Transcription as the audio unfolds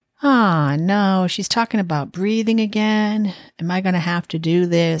Ah, no, she's talking about breathing again. Am I going to have to do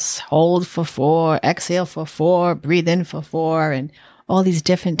this? Hold for 4, exhale for 4, breathe in for 4, and all these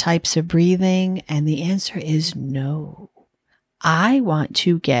different types of breathing. And the answer is no. I want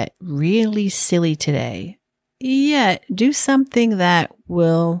to get really silly today, yet do something that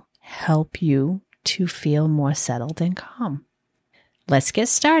will help you to feel more settled and calm. Let's get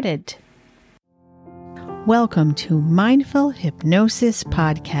started. Welcome to Mindful Hypnosis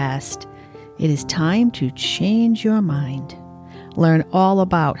Podcast. It is time to change your mind. Learn all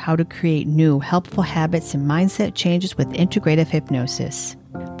about how to create new helpful habits and mindset changes with integrative hypnosis.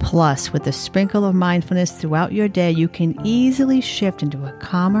 Plus, with a sprinkle of mindfulness throughout your day, you can easily shift into a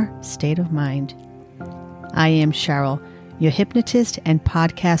calmer state of mind. I am Cheryl, your hypnotist and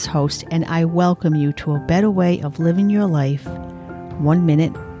podcast host, and I welcome you to a better way of living your life, 1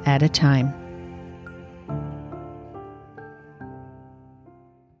 minute at a time.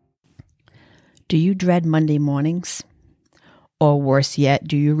 Do you dread Monday mornings? Or worse yet,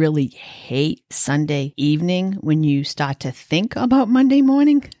 do you really hate Sunday evening when you start to think about Monday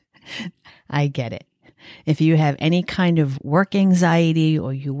morning? I get it. If you have any kind of work anxiety,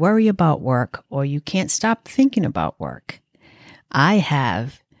 or you worry about work, or you can't stop thinking about work, I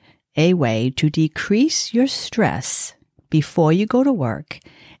have a way to decrease your stress before you go to work,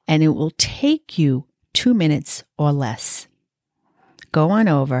 and it will take you 2 minutes or less. Go on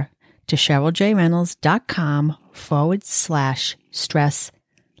over to CherylJReynolds.com/stress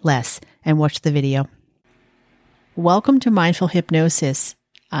less and watch the video. Welcome to Mindful Hypnosis.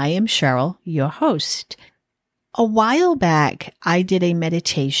 I am Cheryl, your host. A while back, I did a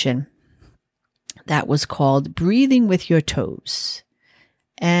meditation that was called Breathing with Your Toes.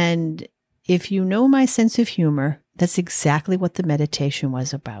 And if you know my sense of humor, that's exactly what the meditation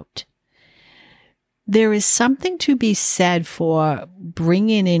was about. There is something to be said for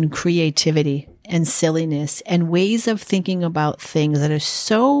bringing in creativity and silliness and ways of thinking about things that are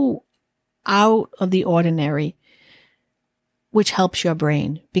so out of the ordinary, which helps your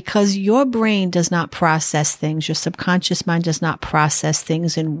brain, because your brain does not process things. Your subconscious mind does not process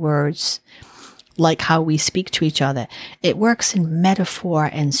things in words like how we speak to each other. It works in metaphor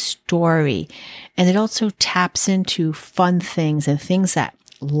and story, and it also taps into fun things and things that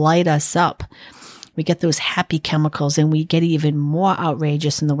light us up. We get those happy chemicals and we get even more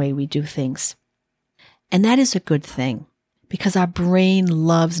outrageous in the way we do things. And that is a good thing because our brain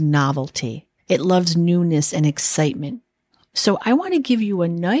loves novelty. It loves newness and excitement. So I want to give you a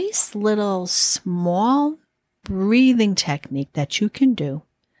nice little small breathing technique that you can do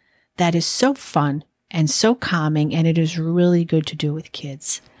that is so fun and so calming, and it is really good to do with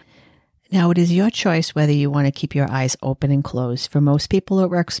kids. Now, it is your choice whether you want to keep your eyes open and closed. For most people, it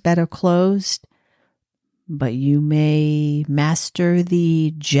works better closed. But you may master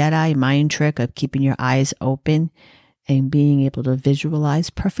the Jedi mind trick of keeping your eyes open and being able to visualize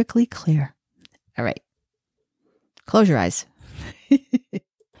perfectly clear. All right. Close your eyes.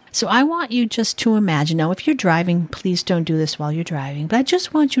 So I want you just to imagine. Now, if you're driving, please don't do this while you're driving. But I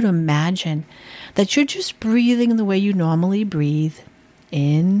just want you to imagine that you're just breathing the way you normally breathe.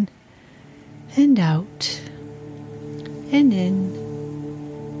 In and out. And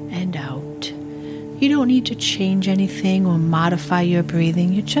in and out. You don't need to change anything or modify your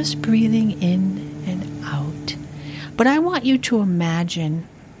breathing. You're just breathing in and out. But I want you to imagine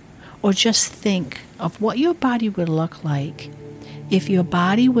or just think of what your body would look like if your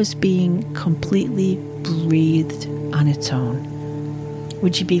body was being completely breathed on its own.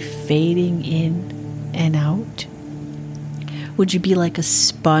 Would you be fading in and out? Would you be like a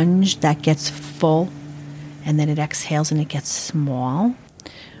sponge that gets full and then it exhales and it gets small?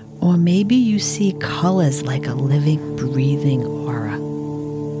 Or maybe you see colors like a living, breathing aura.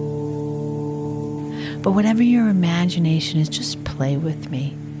 But whatever your imagination is, just play with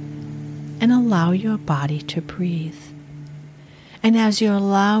me and allow your body to breathe. And as you're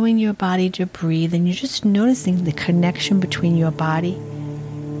allowing your body to breathe, and you're just noticing the connection between your body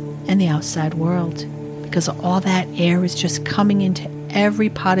and the outside world, because all that air is just coming into every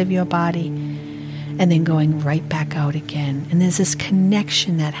part of your body and then going right back out again. And there's this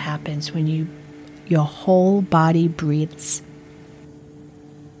connection that happens when your whole body breathes.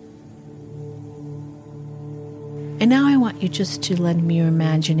 And now I want you just to lend me your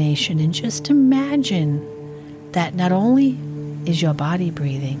imagination and just imagine that not only is your body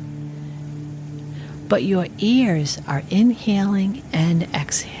breathing, but your ears are inhaling and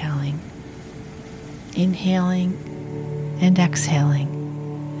exhaling. Inhaling and exhaling.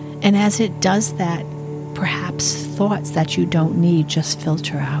 And as it does that, perhaps thoughts that you don't need just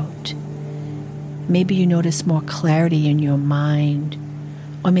filter out. Maybe you notice more clarity in your mind,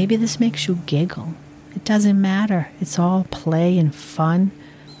 Or maybe this makes you giggle. It doesn't matter. It's all play and fun.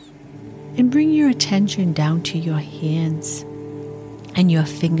 And bring your attention down to your hands and your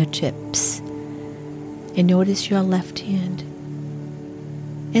fingertips. And notice your left hand.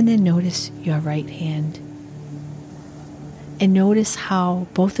 And then notice your right hand. And notice how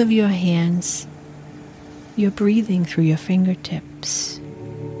both of your hands, you're breathing through your fingertips.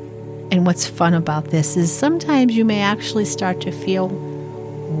 And what's fun about this is sometimes you may actually start to feel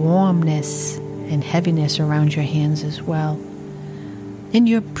warmness and heaviness around your hands as well. And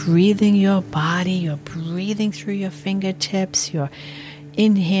you're breathing your body, you're breathing through your fingertips, you're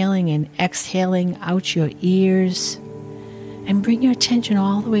inhaling and exhaling out your ears. And bring your attention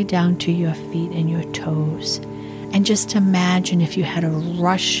all the way down to your feet and your toes. And just imagine if you had a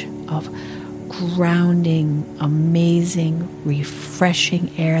rush of grounding, amazing,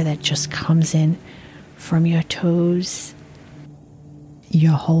 refreshing air that just comes in from your toes.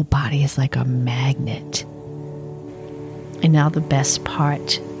 Your whole body is like a magnet. And now the best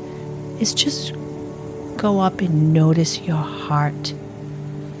part is just go up and notice your heart.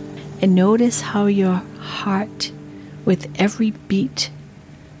 And notice how your heart, with every beat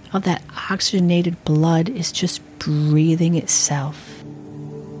of that oxygenated blood, is just breathing itself.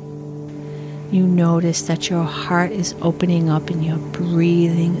 You notice that your heart is opening up and you're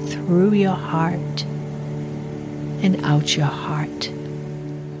breathing through your heart and out your heart.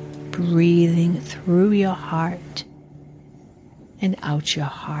 Breathing through your heart and out your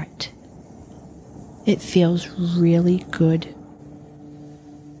heart. It feels really good.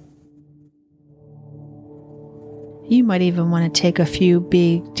 You might even want to take a few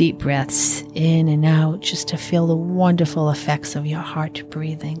big, deep breaths in and out just to feel the wonderful effects of your heart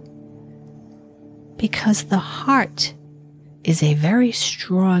breathing. Because the heart is a very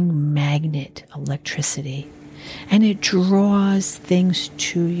strong magnet of electricity, and it draws things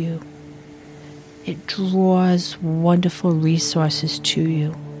to you. It draws wonderful resources to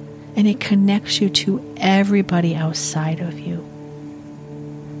you, and it connects you to everybody outside of you.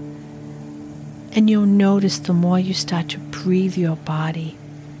 And you'll notice the more you start to breathe your body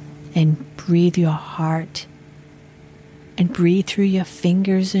and breathe your heart and breathe through your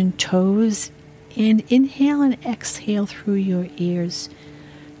fingers and toes and inhale and exhale through your ears,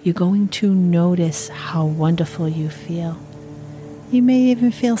 you're going to notice how wonderful you feel. You may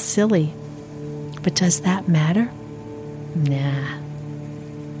even feel silly, but does that matter? Nah.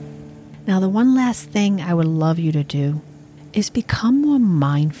 Now, the one last thing I would love you to do is become more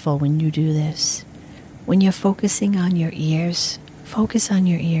mindful when you do this. When you're focusing on your ears, focus on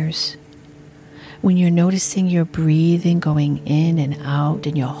your ears. When you're noticing your breathing going in and out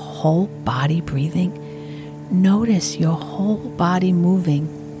and your whole body breathing, notice your whole body moving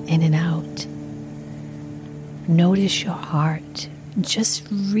in and out. Notice your heart. Just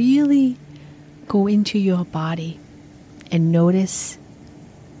really go into your body and notice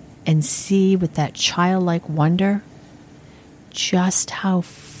and see with that childlike wonder just how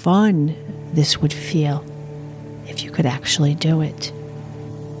fun this would feel if you could actually do it.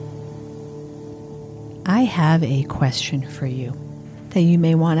 I have a question for you that you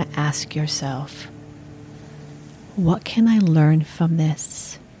may want to ask yourself. What can I learn from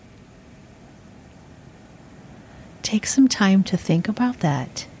this? Take some time to think about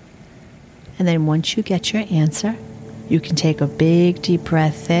that. And then once you get your answer, you can take a big deep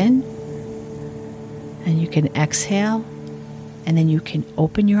breath in, and you can exhale, and then you can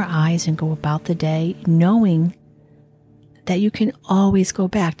open your eyes and go about the day knowing that you can always go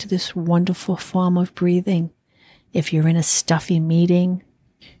back to this wonderful form of breathing. If you're in a stuffy meeting,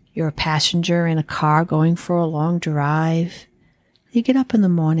 you're a passenger in a car going for a long drive, you get up in the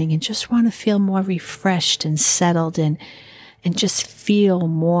morning and just want to feel more refreshed and settled and just feel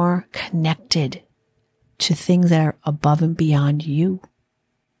more connected to things that are above and beyond you.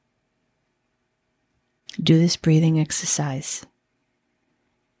 Do this breathing exercise.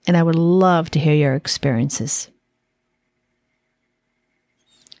 And I would love to hear your experiences.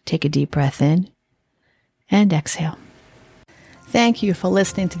 Take a deep breath in and exhale. Thank you for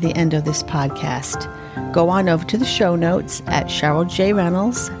listening to the end of this podcast. Go on over to the show notes at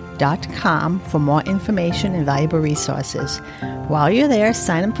CherylJReynolds.com for more information and valuable resources. While you're there,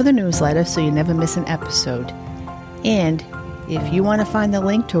 sign up for the newsletter so you never miss an episode. And if you want to find the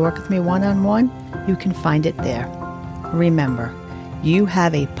link to work with me one-on-one, you can find it there. Remember, you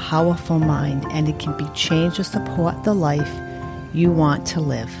have a powerful mind and it can be changed to support the life you want to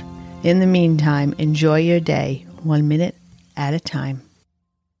live. In the meantime, enjoy your day 1 minute at a time.